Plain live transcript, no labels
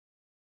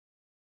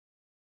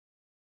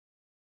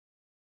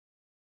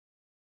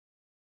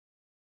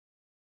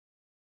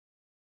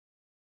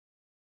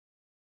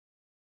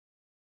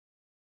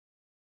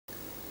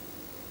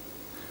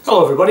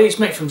Hello everybody, it's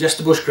Mick from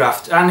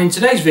JesterBushcraft, and in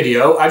today's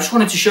video I just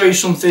wanted to show you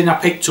something I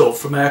picked up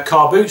from a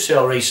car boot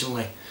sale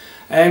recently.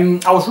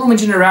 I was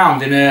rummaging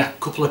around in a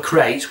couple of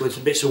crates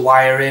with bits of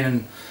wiring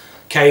and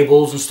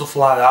cables and stuff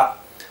like that,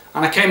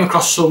 and I came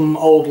across some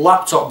old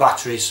laptop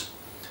batteries.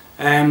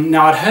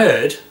 Now I'd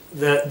heard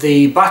that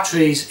the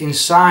batteries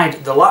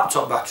inside the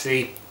laptop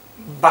battery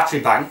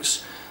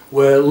banks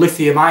were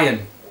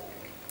lithium-ion,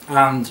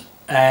 and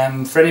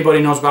for anybody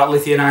who knows about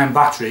lithium-ion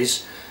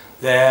batteries,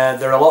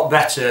 they're a lot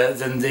better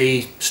than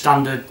the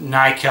standard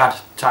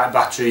NiCad type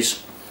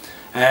batteries.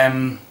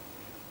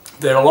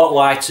 They're a lot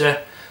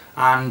lighter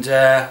and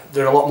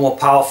they're a lot more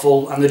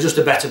powerful, and they're just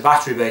a better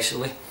battery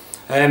basically.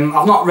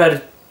 I've not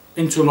read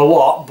into them a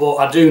lot, but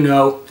I do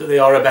know that they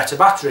are a better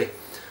battery.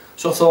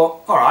 So I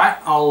thought, alright,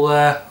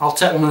 I'll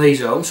take one of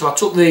these home. So I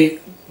took the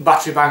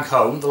battery bank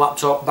home, the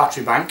laptop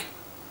battery bank,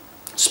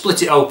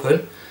 split it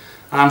open,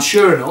 and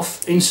sure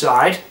enough,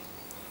 inside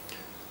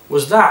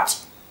was that.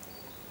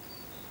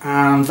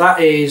 And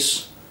that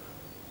is,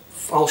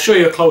 I'll show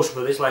you a close-up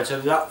of this later,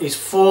 that is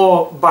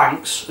 4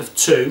 banks of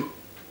 2,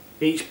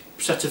 each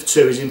set of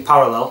 2 is in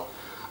parallel,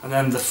 and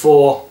then the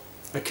 4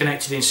 are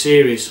connected in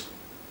series.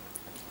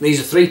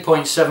 These are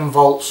 3.7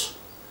 volts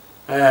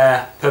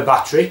per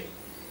battery,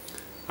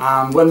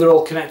 and when they're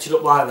all connected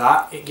up like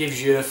that it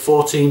gives you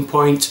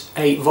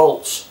 14.8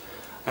 volts.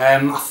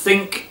 I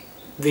think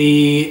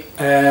the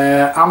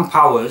amp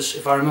hours,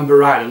 if I remember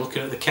rightly,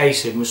 looking at the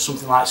casing, was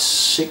something like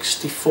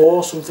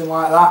 64, something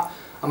like that.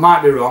 I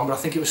might be wrong, but I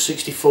think it was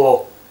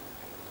 64.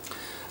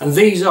 And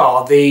these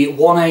are the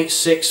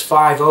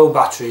 18650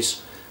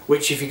 batteries,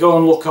 which if you go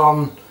and look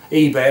on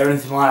eBay or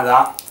anything like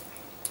that,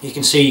 you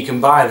can see you can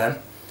buy them.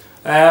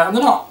 And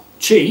they're not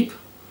cheap,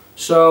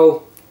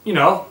 so you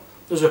know,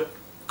 there's a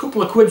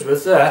couple of quid's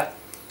worth there.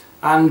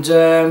 And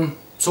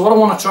so what I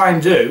want to try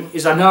and do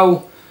is, I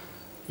know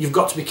you've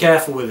got to be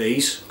careful with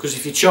these, because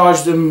if you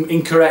charge them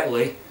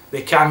incorrectly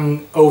they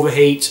can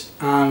overheat,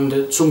 and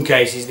in some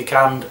cases they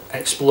can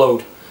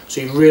explode.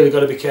 So you've really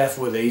got to be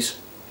careful with these.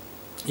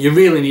 You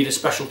really need a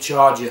special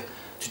charger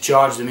to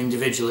charge them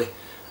individually,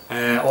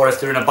 or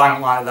if they're in a bank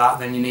like that,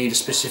 then you need a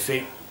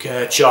specific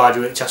charger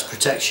which has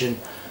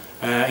protection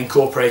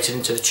incorporated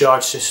into the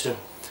charge system.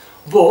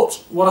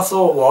 But what I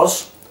thought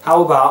was,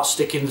 how about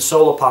sticking the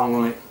solar panel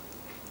on it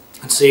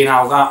and seeing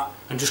how that,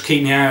 and just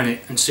keep my eye on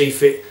it and see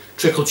if it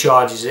trickle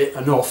charges it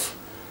enough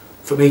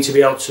for me to be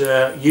able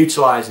to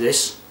utilise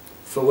this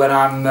for when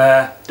I'm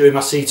doing my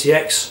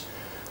CTX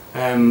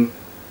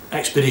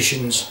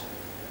expeditions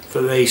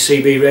for the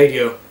CB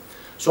radio.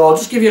 So I'll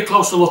just give you a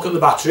closer look at the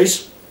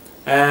batteries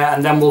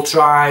and then we'll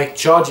try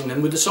charging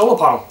them with the solar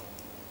panel.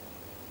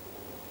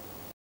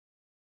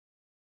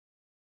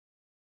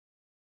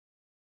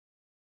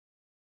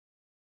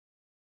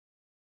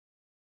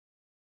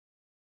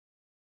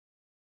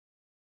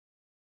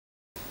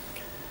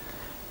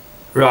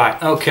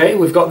 Right, okay,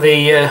 we've got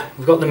the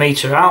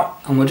meter out,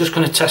 and we're just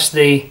going to test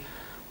the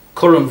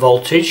current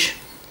voltage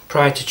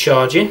prior to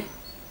charging,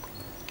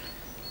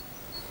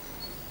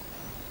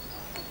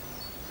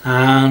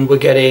 and we're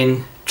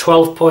getting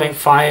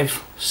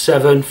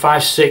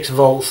 12.5756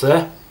 volts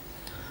there.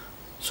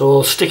 So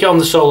we'll stick it on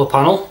the solar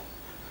panel,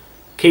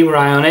 keep our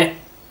eye on it,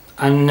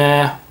 and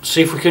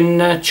see if we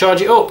can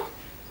charge it up.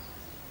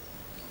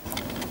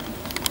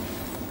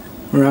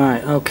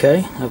 Right,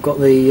 okay, I've got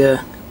the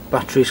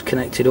batteries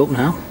connected up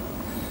now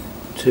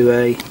to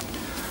a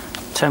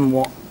 10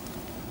 watt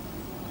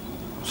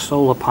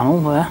solar panel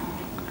there,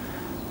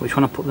 which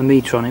when I put the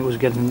meter on it was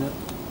getting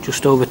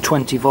just over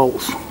 20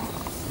 volts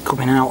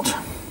coming out.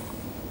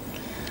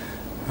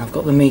 I've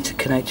got the meter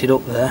connected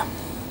up there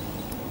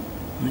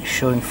and it's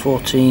showing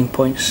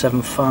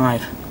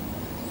 14.75.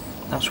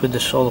 that's with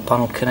the solar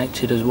panel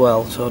connected as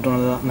well, so I don't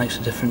know if that makes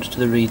a difference to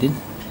the reading,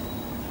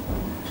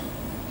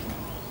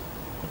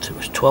 but it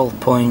was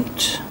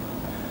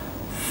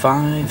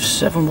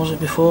 12.57 was it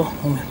before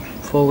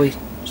we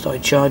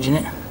started charging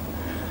it.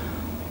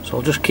 So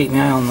I'll just keep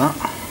my eye on that,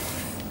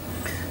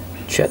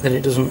 check that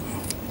it doesn't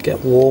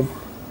get warm,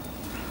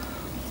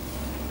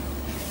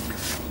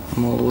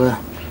 and we'll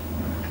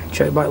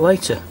check back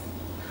later.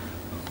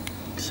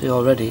 See,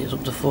 already it's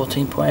up to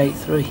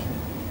 14.83.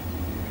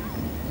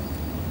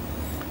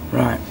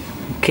 right,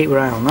 keep our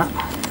eye on that.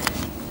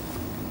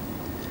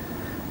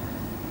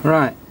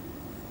 Right,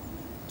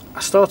 I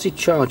started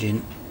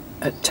charging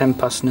at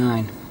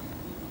 9:10.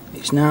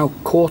 It's now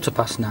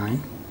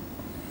 9:15,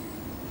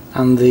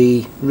 and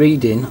the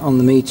reading on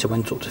the meter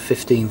went up to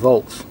 15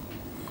 volts.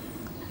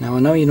 Now I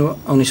know you're not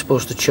only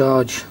supposed to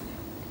charge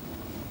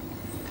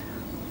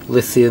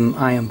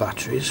lithium-ion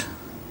batteries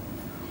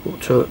up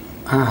to,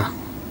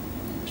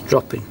 it's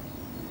dropping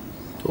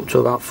up to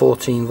about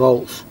 14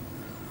 volts,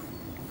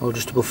 or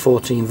just above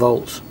 14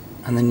 volts,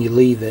 and then you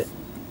leave it,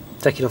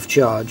 take it off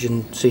charge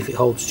and see if it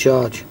holds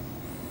charge.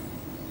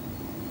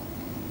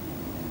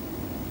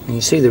 And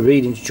you see the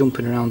readings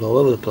jumping around all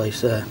over the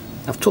place there.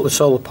 I've took the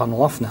solar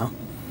panel off now.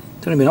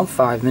 It's only been on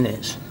 5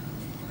 minutes.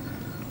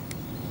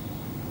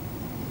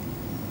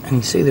 And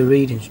you see the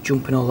readings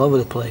jumping all over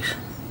the place.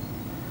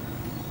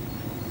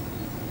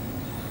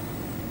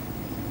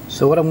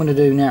 So what I'm going to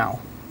do now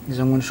is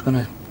I'm just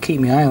going to keep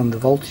my eye on the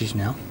voltage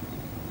now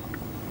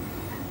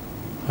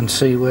and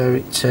see where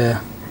it see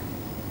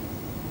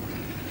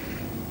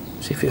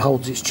if it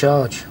holds its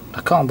charge.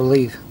 I can't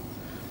believe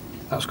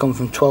that's gone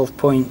from 12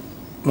 point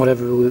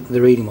whatever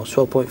the reading was,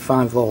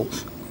 12.5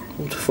 volts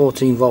up to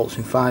 14 volts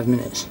in 5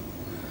 minutes,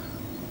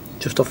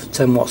 just off the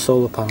 10 watt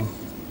solar panel.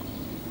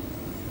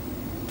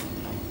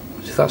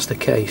 If that's the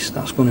case,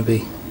 that's going to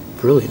be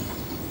brilliant.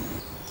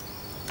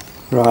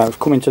 Right, I've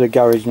come into the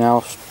garage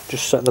now,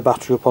 just set the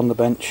battery up on the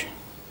bench,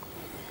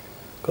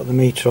 got the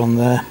meter on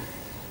there,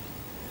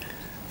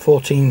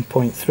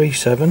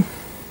 14.37,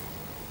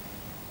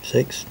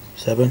 6,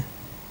 7,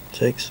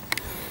 6,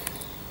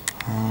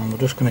 and we're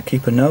just going to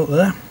keep a note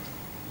there.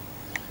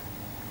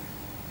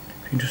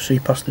 You can just see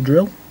past the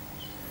drill.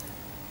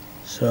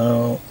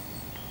 So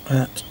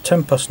at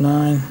 10 past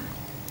 9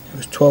 it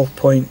was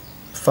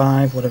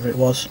 12.5 whatever it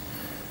was,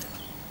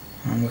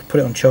 and we've put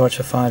it on charge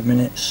for 5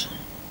 minutes,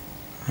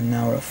 and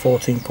now we're at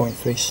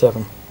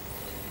 14.37.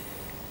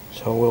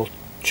 so we'll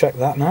check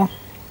that now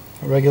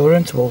at regular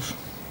intervals.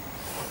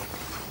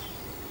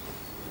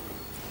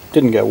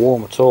 Didn't get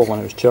warm at all when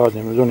it was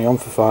charging, it was only on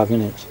for 5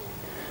 minutes.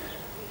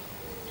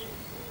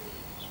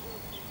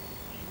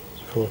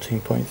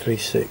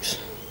 14.36,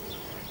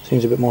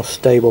 seems a bit more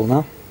stable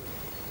now.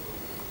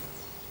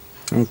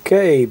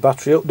 Okay,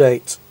 battery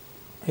update.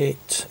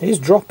 It is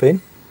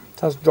dropping. It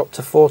has dropped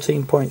to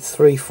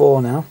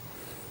 14.34 now,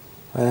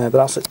 but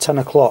that's at 10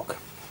 o'clock.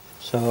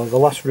 So the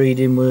last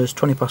reading was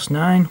 20 past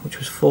 9, which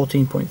was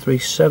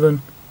 14.37,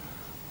 and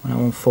I'm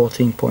on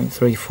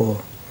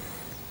 14.34.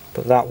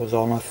 But that was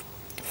on a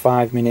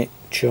 5 minute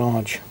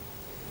charge.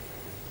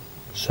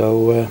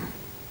 So,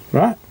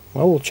 right,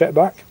 well, we'll check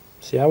back,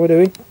 see how we're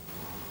doing.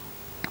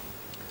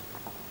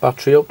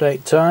 Battery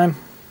update time.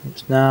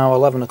 It's now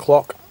 11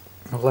 o'clock.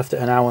 I've left it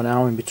an hour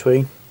now in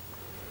between,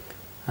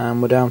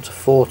 and we're down to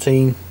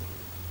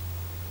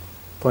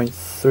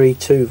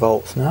 14.32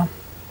 volts now.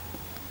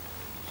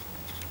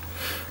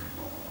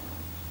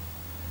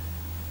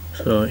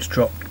 So it's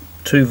dropped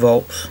 2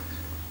 volts,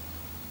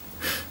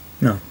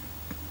 no,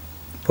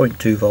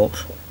 0.2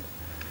 volts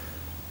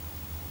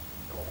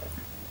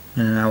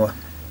in an hour.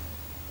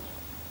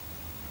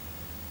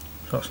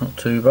 So that's not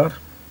too bad.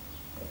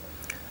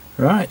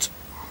 Right,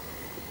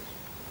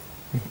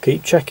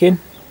 keep checking.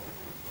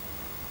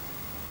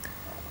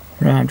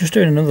 Right, I'm just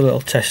doing another little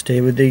test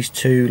here with these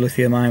two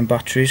lithium-ion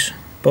batteries,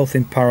 both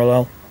in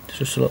parallel. It's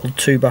just a little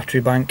 2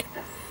 battery bank.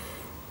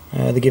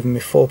 They're giving me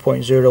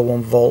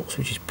 4.01 volts,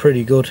 which is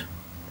pretty good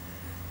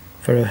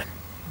for a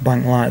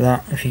bank like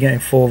that. If you're getting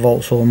 4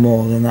 volts or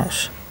more, then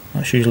that's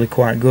usually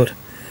quite good.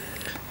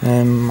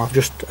 I've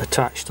just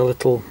attached a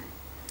little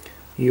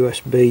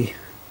USB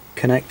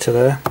connector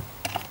there,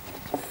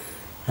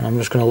 and I'm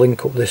just going to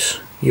link up this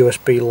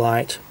USB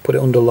light, put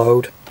it under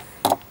load,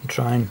 and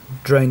try and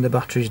drain the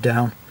batteries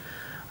down,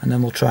 and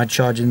then we'll try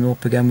charging them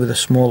up again with a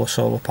smaller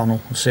solar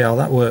panel and see how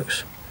that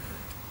works.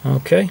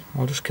 Okay,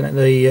 I'll just connect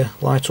the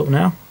light up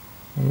now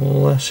and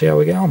we'll see how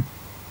we get on.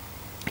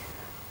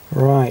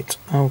 Right,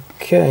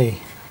 okay,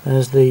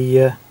 there's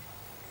the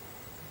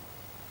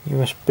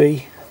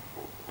USB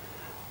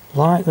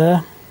light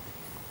there,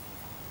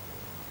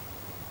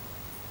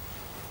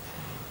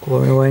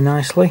 glowing away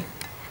nicely,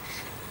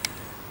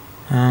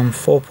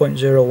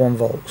 4.01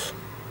 volts,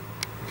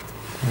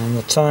 and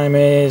the time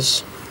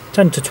is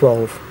 10 to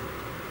 12.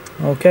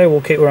 Okay,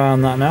 we'll keep our eye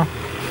on that now.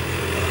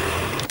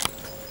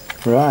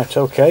 Right,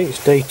 okay,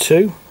 it's day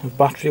 2 of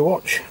battery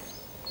watch.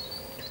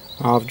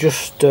 I've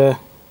just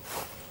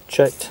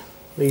checked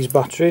these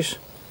batteries,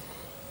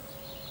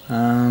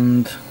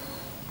 and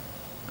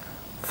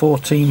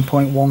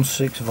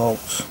 14.16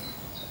 volts,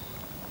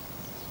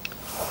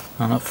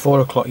 and at 4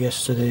 o'clock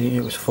yesterday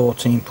it was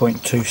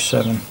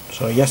 14.27.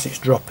 so yes, it's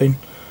dropping,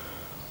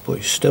 but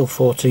it's still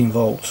 14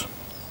 volts.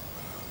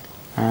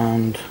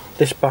 And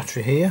this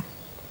battery here,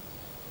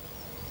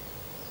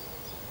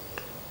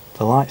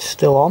 the light's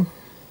still on,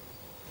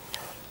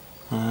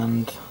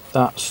 and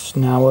that's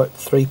now at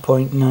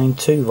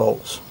 3.92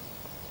 volts,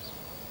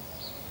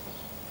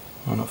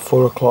 and at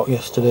 4 o'clock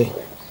yesterday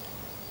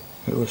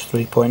it was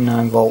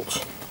 3.9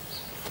 volts.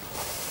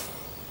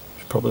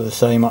 It's probably the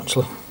same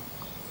actually,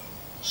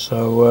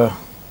 so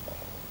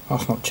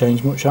that's not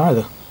changed much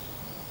either,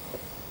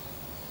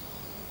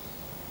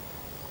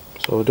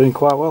 so we're doing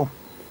quite well.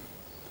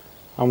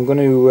 I'm going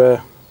to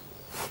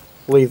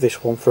leave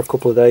this one for a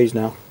couple of days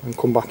now and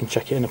come back and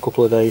check it in a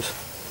couple of days,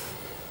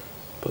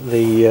 but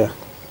the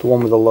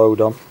one with the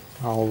load on,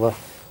 I'll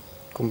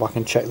come back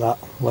and check that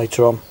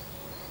later on.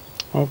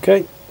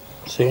 Okay,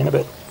 see you in a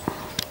bit.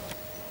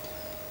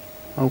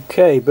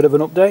 Okay, bit of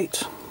an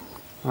update.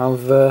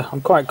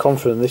 I'm quite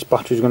confident this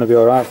battery is going to be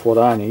alright for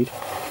what I need.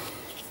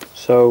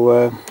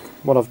 So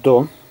what I've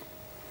done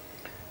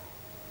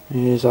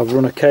is I've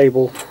run a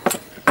cable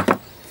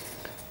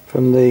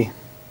from the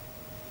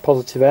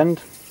positive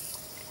end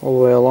all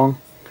the way along,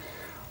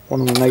 one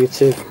on the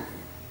negative,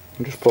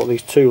 and just put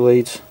these 2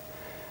 leads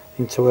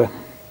into a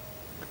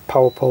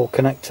power pole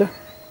connector.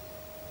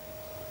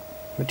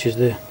 which is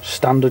the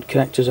standard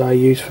connectors I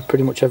use for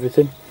pretty much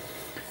everything,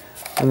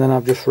 and then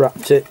I've just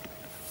wrapped it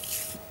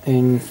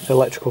in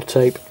electrical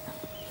tape.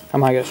 I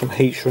might get some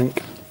heat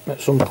shrink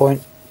at some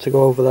point to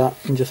go over that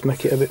and just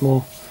make it a bit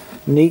more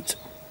neat,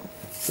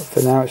 but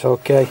for now it's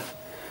okay.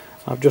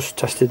 I've just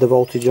tested the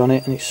voltage on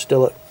it and it's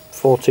still at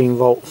 14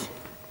 volts,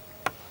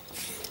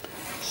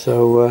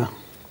 so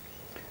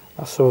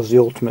I suppose the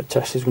ultimate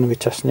test is going to be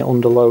testing it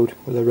under load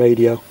with a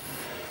radio,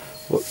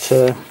 but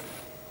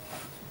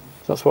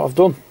that's what I've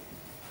done.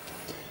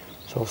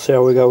 So I'll see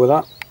how we go with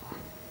that.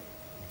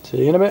 See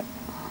you in a bit.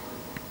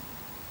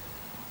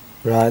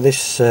 Right,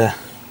 this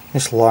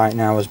light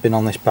now has been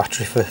on this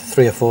battery for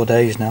 3 or 4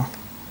 days now,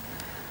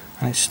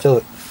 and it's still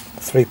at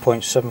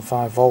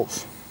 3.75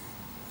 volts.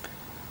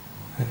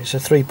 If it's a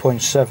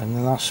 3.7,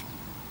 then that's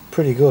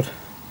pretty good.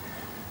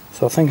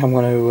 So I think I'm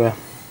going to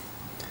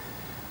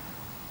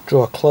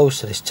draw a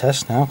close to this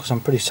test now, because I'm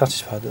pretty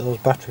satisfied that those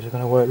batteries are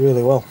going to work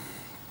really well.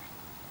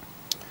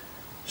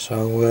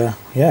 So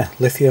yeah,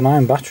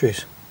 lithium-ion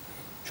batteries.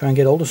 Try and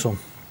get hold of some.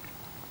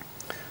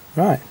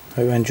 Right,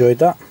 hope you enjoyed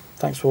that.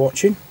 Thanks for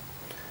watching.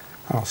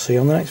 I'll see you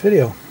on the next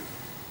video.